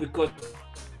private stuff, because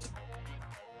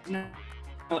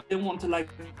they want to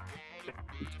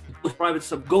post private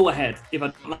stuff. Go ahead. If I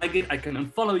don't like it, I can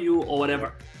unfollow you or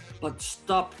whatever. But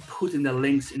stop putting the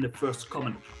links in the first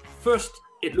comment. First,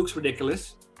 it looks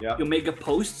ridiculous. Yeah. You make a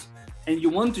post and you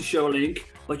want to share a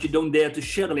link, but you don't dare to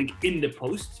share a link in the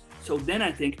post. So then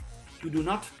I think you do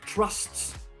not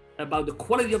trust about the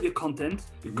quality of your content,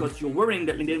 because you're worrying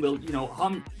that LinkedIn will,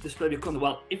 harm display your content.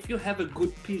 Well, if you have a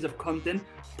good piece of content,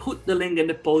 put the link in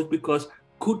the post, because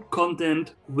good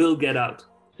content will get out.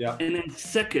 Yeah. And then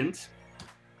second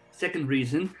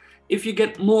reason, if you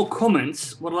get more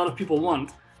comments, what a lot of people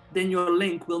want, then your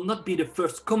link will not be the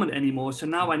first comment anymore. So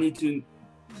now I need to,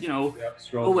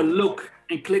 go and look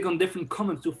and click on different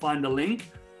comments to find the link.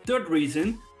 Third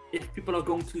reason, if people are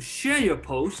going to share your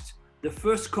post, the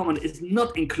first comment is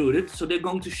not included, so they're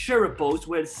going to share a post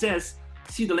where it says,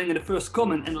 see the link in the first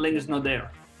comment, and the link is not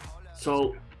there.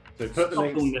 So put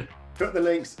the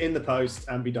links in the post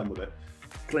and be done with it.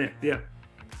 Clear, yeah.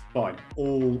 Fine,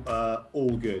 all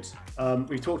good.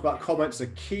 We've talked about comments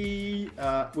are key.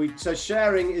 So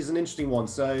sharing is an interesting one.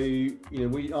 So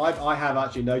I have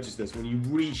actually noticed this, when you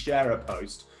reshare a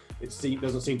post, it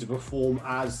doesn't seem to perform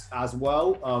as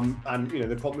well. And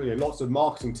there probably lots of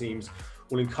marketing teams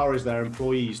will encourage their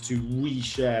employees to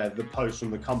reshare the post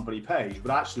from the company page,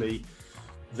 but actually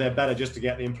they're better just to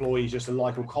get the employees just to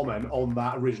like or comment on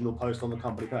that original post on the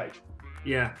company page.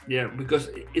 Yeah, because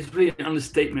it's really an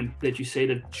understatement that you say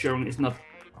that sharing is not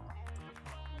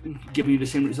giving you the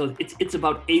same results. It's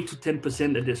about 8 to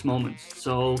 10% at this moment.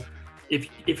 So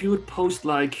if you would post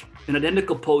like an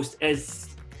identical post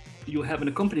as you have in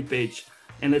a company page,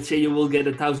 and let's say you will get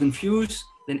 1,000 views,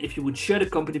 then if you would share the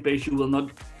company page, you will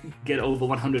not get over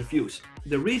 100 views.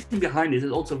 The reason behind this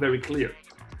is also very clear.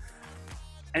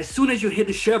 As soon as you hit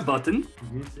the share button,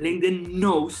 LinkedIn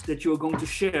knows that you're going to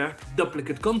share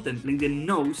duplicate content. LinkedIn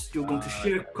knows you're going to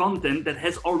share content that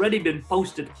has already been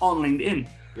posted on LinkedIn.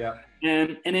 Yeah.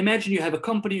 And imagine you have a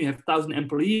company, you have 1,000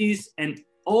 employees, and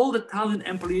all the 1,000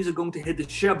 employees are going to hit the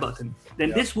share button.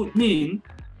 Then this would mean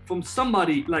from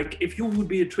somebody, like if you would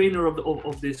be a trainer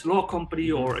of this law company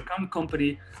or account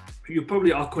company, you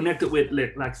probably are connected with,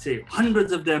 like say,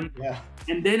 hundreds of them. Yeah.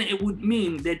 And then it would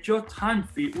mean that your time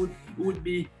feed would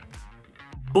be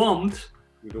bombed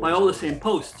by all the same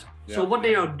posts. Yeah. So what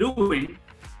they are doing,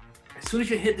 as soon as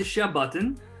you hit the share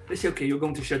button, they say, okay, you're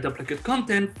going to share duplicate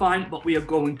content, fine, but we are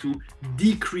going to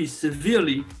decrease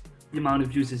severely the amount of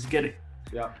views it's getting.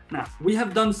 Yeah. Now, we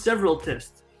have done several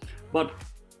tests, but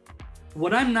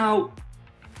what I'm now,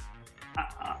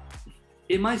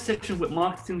 in my section with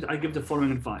marketing, I give the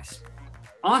following advice.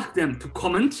 Ask them to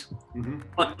comment,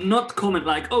 but not comment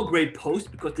like, oh, great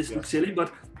post, because this looks silly,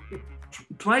 but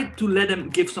try to let them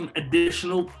give some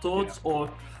additional thoughts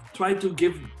or try to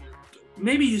give,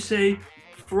 maybe you say,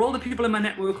 for all the people in my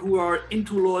network who are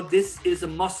into law, this is a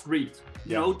must read.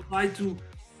 You know, try to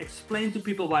explain to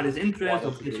people why there's interest,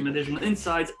 or give some additional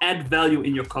insights, add value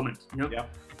in your comment. You know? Yeah.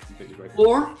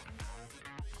 Or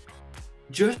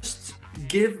just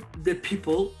give the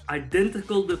people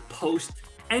identical the post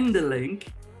and the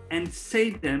link and say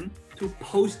them to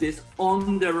post this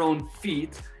on their own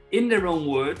feed, in their own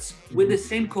words, with the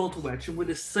same call to action, with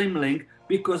the same link,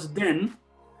 because then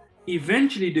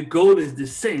eventually the goal is the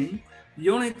same. The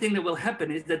only thing that will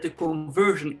happen is that the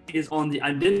conversion is on the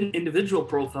individual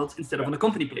profiles instead of on the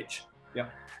company page. Yeah.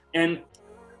 And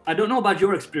I don't know about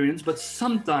your experience, but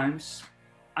sometimes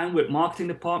I'm with marketing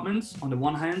departments on the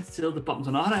one hand, sales departments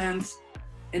on the other hand.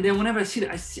 And then whenever I see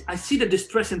that, I see the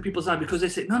distress in people's eyes because they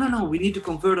say, no, we need to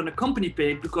convert on the company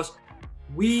page because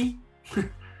we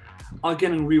are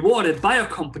getting rewarded by our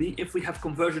company if we have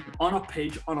conversion on our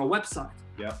page, on our website.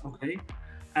 Yeah. Okay.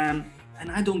 And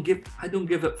I don't give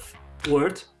a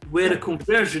word where the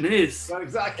conversion is. Well,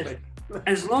 exactly.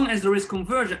 As long as there is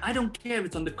conversion, I don't care if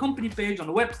it's on the company page, on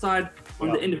the website, on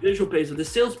the individual page of the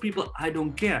salespeople. I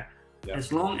don't care. Yeah.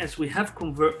 As long as we have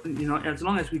as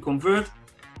long as we convert,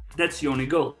 that's the only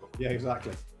goal. Yeah,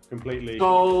 exactly. Completely.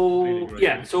 So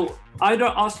so either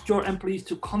ask your employees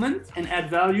to comment and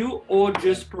add value, or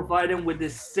just provide them with the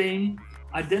same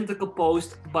identical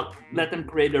post, but let them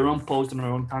create their own post on their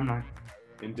own timeline.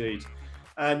 Indeed.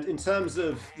 And in terms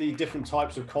of the different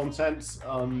types of content,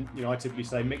 I typically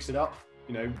say mix it up.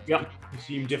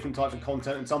 Consume different types of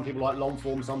content, and some people like long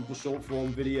form, some people short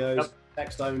form videos,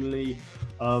 text only,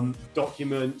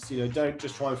 documents. Don't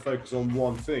just try and focus on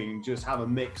one thing. Just have a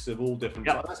mix of all different.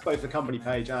 That's both the company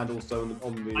page and also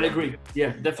on the. I agree.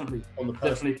 Yeah, definitely. On the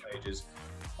personal pages.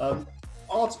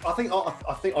 I think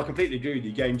I completely agree with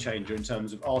you. Game changer in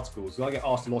terms of articles. I get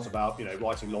asked a lot about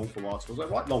writing long form articles. I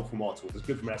write long form articles. It's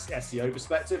good from an SEO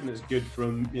perspective, and it's good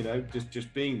from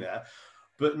just being there.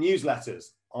 But newsletters,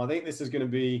 I think this is going to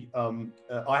be.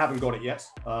 I haven't got it yet.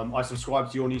 I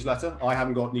subscribe to your newsletter. I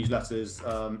haven't got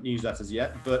newsletters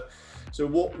yet. But so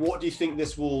what do you think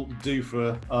this will do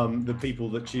for the people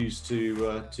that choose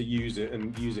to use it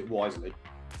and use it wisely?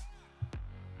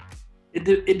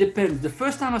 It depends. The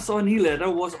first time I saw a newsletter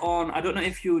was on, I don't know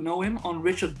if you know him, on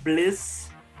Richard Bliss,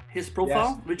 his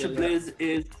profile. Yes. Richard Bliss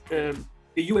is a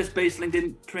US-based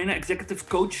LinkedIn trainer, executive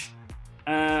coach,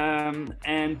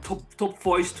 and top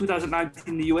voice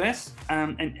 2019 in the US.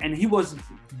 And he was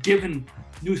given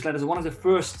newsletters, one of the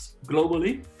first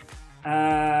globally.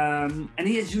 And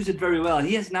he has used it very well.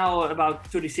 He has now about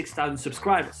 36,000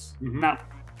 subscribers. Mm-hmm. Now,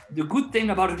 the good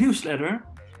thing about a newsletter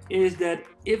is that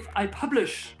if I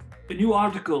publish a new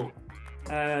article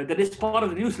that is part of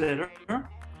the newsletter,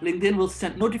 LinkedIn will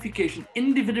send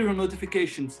individual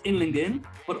notifications in LinkedIn,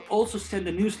 but also send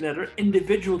a newsletter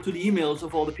individual to the emails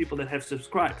of all the people that have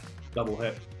subscribed. Double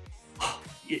hit.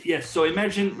 Yes, so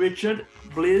imagine Richard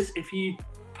Bliss, if he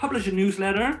published a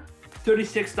newsletter,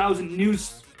 36,000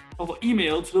 news of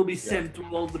emails will be sent to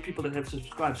all the people that have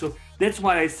subscribed. So that's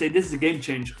why I say this is a game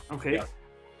changer, okay?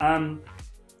 Yeah.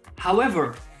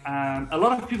 However, a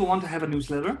lot of people want to have a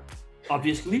newsletter,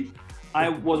 obviously. I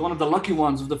was one of the lucky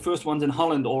ones, of the first ones in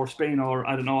Holland or Spain, or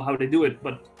I don't know how they do it,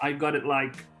 but I got it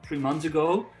like 3 months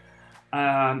ago.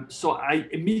 So I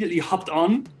immediately hopped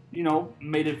on,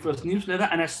 made it first newsletter,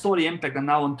 and I saw the impact. I'm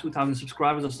now on 2,000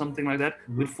 subscribers or something like that,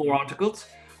 with 4 articles.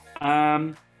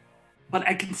 But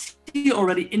I can see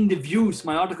already in the views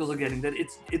my articles are getting that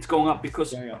it's going up,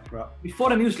 because before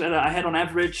the newsletter I had on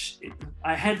average,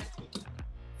 I had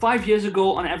 5 years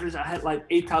ago, on average, I had like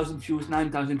 8,000 views,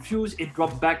 9,000 views. It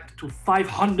dropped back to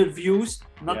 500 views,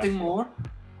 nothing more.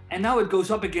 And now it goes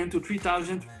up again to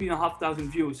 3,000, 3,500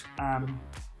 views.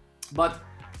 But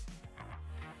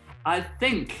I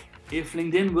think if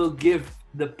LinkedIn will give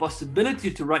the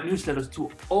possibility to write newsletters to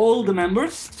all the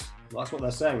members. Well, that's what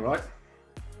they're saying, right?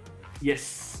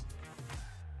 Yes.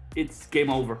 It's game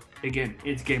over. Again,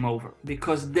 it's game over.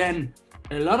 Because then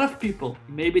a lot of people,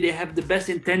 maybe they have the best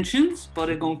intentions, but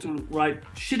they're going to write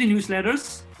shitty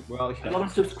newsletters. Well, A lot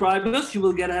of subscribers, you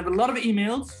will have a lot of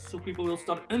emails, so people will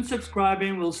start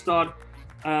unsubscribing, will start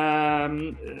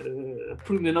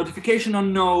putting the notification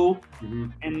on no,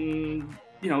 and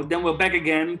then we're back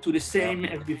again to the same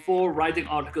as before. Writing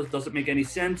articles doesn't make any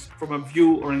sense from a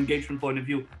view or engagement point of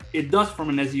view. It does from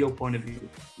an SEO point of view.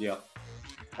 Yeah.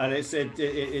 And it's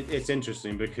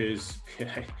interesting because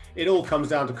it all comes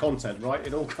down to content, right?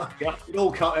 No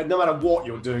matter what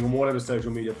you're doing on whatever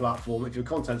social media platform, if your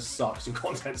content sucks,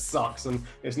 and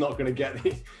it's not going to get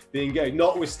the engagement.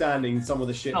 Notwithstanding some of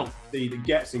the shit that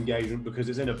gets engagement because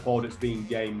it's in a pod, it's being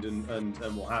gamed and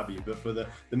what have you. But for the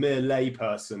mere lay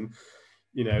person,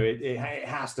 it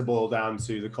has to boil down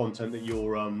to the content that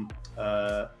you're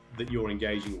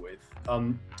engaging with.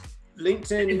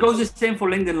 LinkedIn. It goes the same for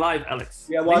LinkedIn Live, Alex.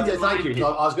 Yeah, well, thank you.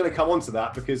 I was going to come on to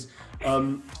that because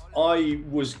I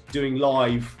was doing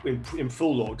live in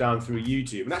full lockdown through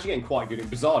YouTube and actually getting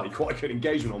bizarrely quite good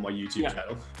engagement on my YouTube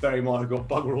channel. Bearing in mind I've got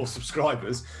bugger all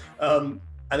subscribers. And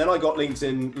then I got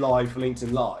LinkedIn Live for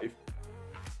LinkedIn Live,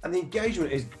 and the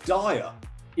engagement is dire.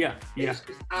 Yeah. It's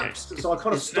absolutely. So I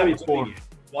kind of stopped doing it.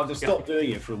 I've just stopped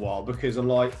doing it for a while because I'm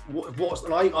like, I'm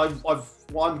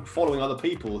following other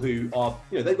people who are,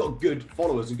 they've got good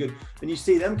followers and you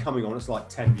see them coming on, it's like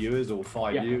 10 viewers or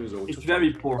 5 viewers or. It's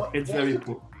very poor. Very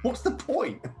poor. What's the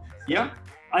point? Yeah,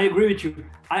 I agree with you.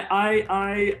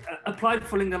 I applied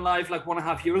for LinkedIn Live like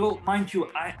 1.5 years ago. Mind you,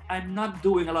 I'm not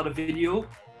doing a lot of video,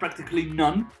 practically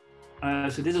none.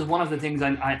 So this is one of the things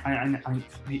I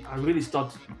really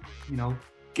start,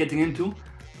 getting into.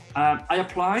 I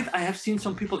applied. I have seen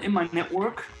some people in my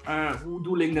network who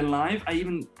do LinkedIn Live. I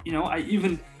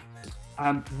even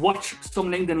watch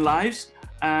some LinkedIn Lives,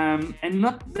 and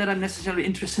not that I'm necessarily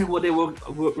interested in what they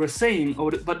were saying,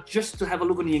 but just to have a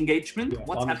look on the engagement,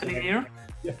 what's happening here.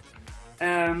 Yeah.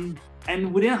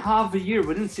 And within half a year,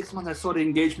 within 6 months, I saw the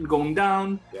engagement going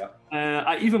down. Yeah.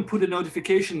 I even put a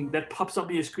notification that pops up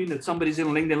on your screen that somebody's in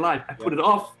LinkedIn Live. I put it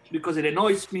off because it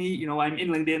annoys me. I'm in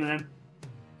LinkedIn and.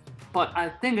 But I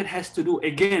think it has to do,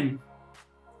 again,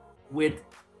 with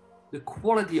the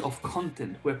quality of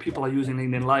content where people are using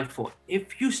LinkedIn Live for.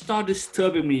 If you start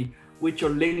disturbing me with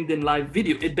your LinkedIn Live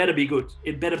video, it better be good.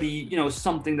 It better be,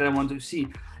 something that I want to see.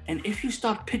 And if you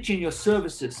start pitching your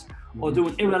services or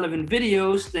doing irrelevant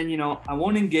videos, then, I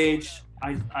won't engage.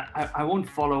 I won't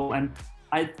follow. And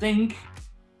I think,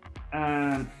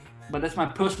 but that's my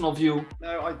personal view.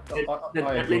 No,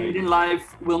 that LinkedIn Live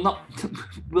will not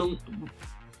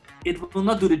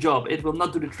do the job. It will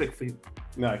not do the trick for you.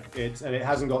 No, it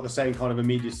hasn't got the same kind of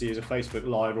immediacy as a Facebook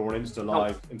Live or an Insta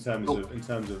Live in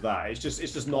terms of that. It's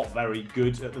just not very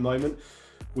good at the moment,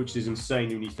 which is insane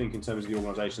when you think in terms of the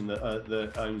organisation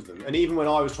that owns them. And even when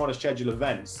I was trying to schedule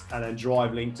events and then drive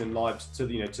LinkedIn Live to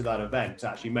that event to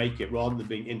actually make it rather than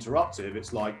being interruptive,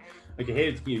 it's like, okay,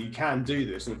 here you can do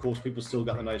this, and of course people still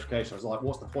get the notification. I was like,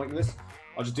 what's the point in this?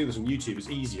 I'll just do this on YouTube. It's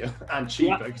easier and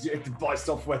cheaper because you have to buy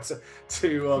software to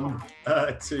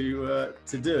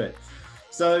do it.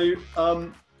 So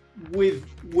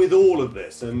with all of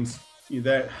this, and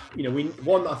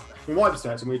from my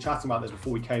perspective, we were chatting about this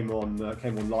before we came on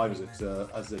live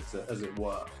as it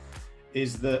were,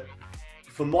 is that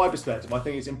from my perspective, I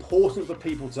think it's important for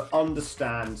people to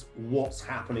understand what's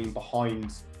happening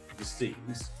behind the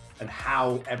scenes and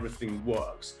how everything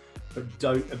works, but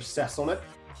don't obsess on it.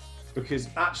 Because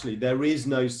actually there is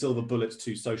no silver bullets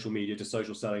to social media, to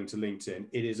social selling, to LinkedIn.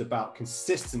 It is about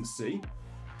consistency,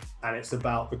 and it's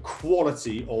about the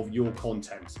quality of your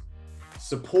content,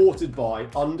 supported by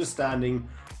understanding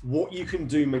what you can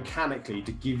do mechanically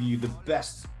to give you the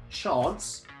best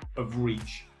chance of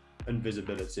reach and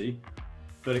visibility.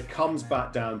 But it comes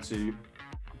back down to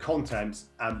content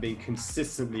and being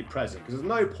consistently present, because there's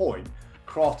no point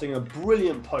crafting a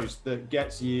brilliant post that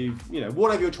gets you,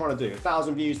 whatever you're trying to do,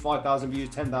 1,000 views, 5,000 views,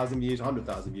 10,000 views,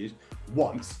 100,000 views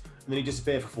once, and then you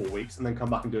disappear for 4 weeks and then come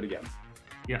back and do it again.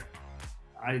 Yeah,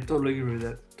 I totally agree with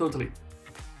that. Totally.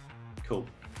 Cool.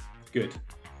 Good.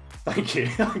 Thank you.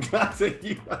 I'm glad that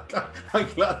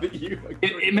you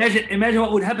agree. Imagine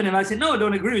what would happen if I said, no, I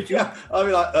don't agree with you. Yeah, I'd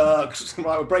be like, right,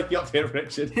 we're breaking up here,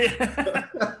 Richard.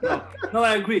 No. No,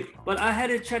 I agree. But I had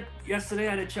a chat yesterday.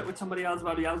 I had a chat with somebody else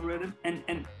about the algorithm,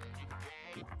 and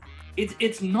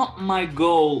it's not my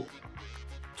goal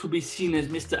to be seen as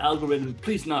Mr. Algorithm.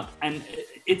 Please not. And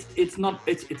it's not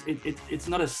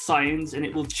a science, and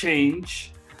it will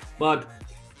change. But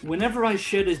whenever I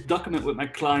share this document with my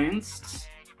clients,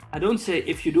 I don't say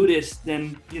if you do this,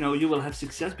 then you will have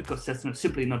success, because that's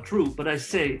simply not true. But I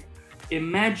say,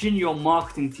 imagine your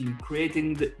marketing team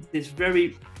creating this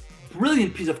very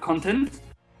brilliant piece of content,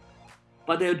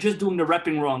 but they're just doing the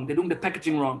wrapping wrong. They're doing the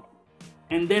packaging wrong.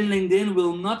 And then LinkedIn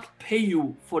will not pay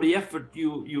you for the effort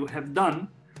you have done,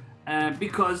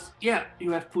 because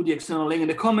you have put the external link in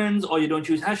the comments, or you don't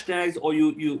use hashtags, or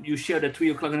you shared at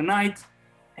 3 o'clock in the night,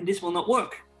 and this will not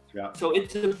work. Yeah. So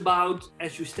it's about,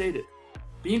 as you stated,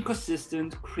 being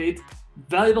consistent, create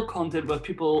valuable content where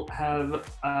people have,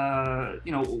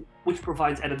 which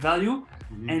provides added value,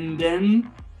 and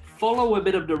then follow a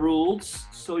bit of the rules,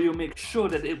 so you make sure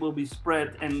that it will be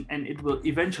spread and it will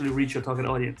eventually reach your target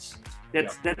audience.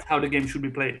 That's how the game should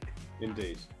be played.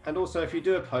 Indeed. And also, if you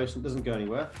do a post that doesn't go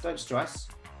anywhere, don't stress.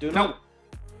 Do another,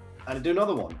 and do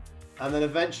another one, and then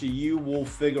eventually you will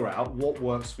figure out what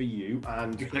works for you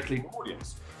and your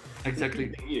audience.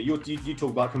 Exactly. You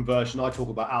talk about conversion, I talk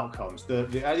about outcomes.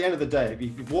 At the end of the day,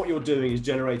 if what you're doing is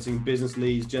generating business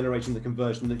leads, generating the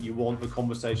conversion that you want, the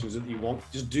conversations that you want,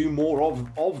 just do more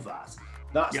of that.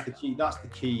 That's the key. That's the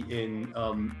key in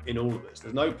all of this.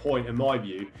 There's no point, in my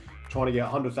view, trying to get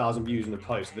 100,000 views in a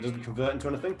post if it doesn't convert into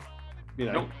anything.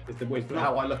 It's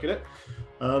how I look at it.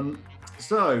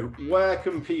 So where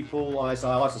can people? I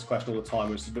ask this question all the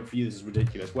time, but for you this is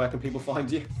ridiculous. Where can people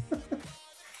find you?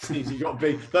 He's got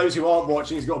those who aren't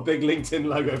watching, he's got a big LinkedIn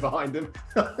logo behind him.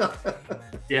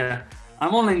 Yeah,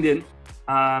 I'm on LinkedIn.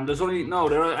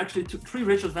 There are actually 3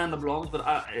 Richard van der Bloms, but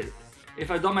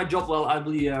if I've done my job well,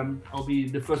 I'll be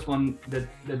the first one that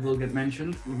will get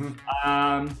mentioned.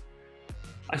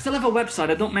 I still have a website.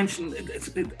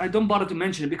 I don't bother to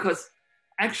mention it, because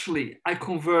actually I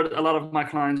convert a lot of my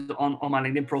clients on my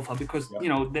LinkedIn profile, because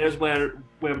there's where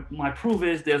my proof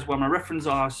is, there's where my references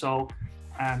are. So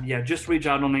just reach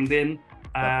out on LinkedIn,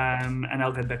 and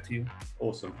I'll get back to you.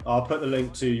 Awesome. I'll put the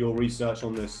link to your research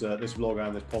on this vlog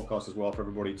and this podcast as well for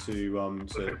everybody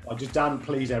to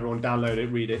please everyone download it,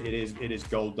 read it. It is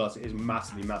gold dust. It is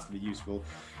massively useful.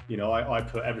 I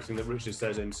put everything that Richard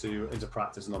says into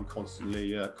practice, and I'm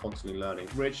constantly learning.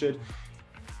 Richard,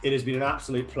 it has been an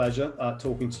absolute pleasure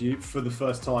talking to you for the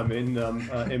first time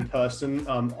in person.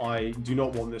 I do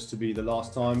not want this to be the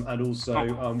last time, and also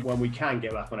when we can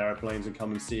get back on airplanes and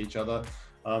come and see each other,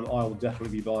 I will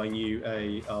definitely be buying you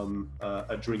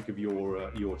a drink of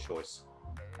your choice.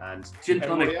 And gin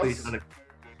tonic, please.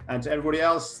 And to everybody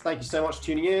else, thank you so much for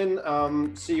tuning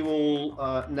in. See you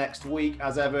all next week.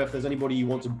 As ever, if there's anybody you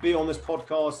want to be on this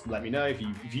podcast, let me know. If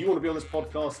you want to be on this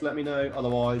podcast, let me know.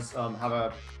 Otherwise, have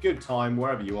a good time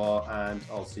wherever you are, and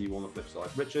I'll see you on the flip side.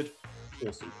 Richard,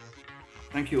 awesome.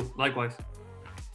 Thank you. Likewise.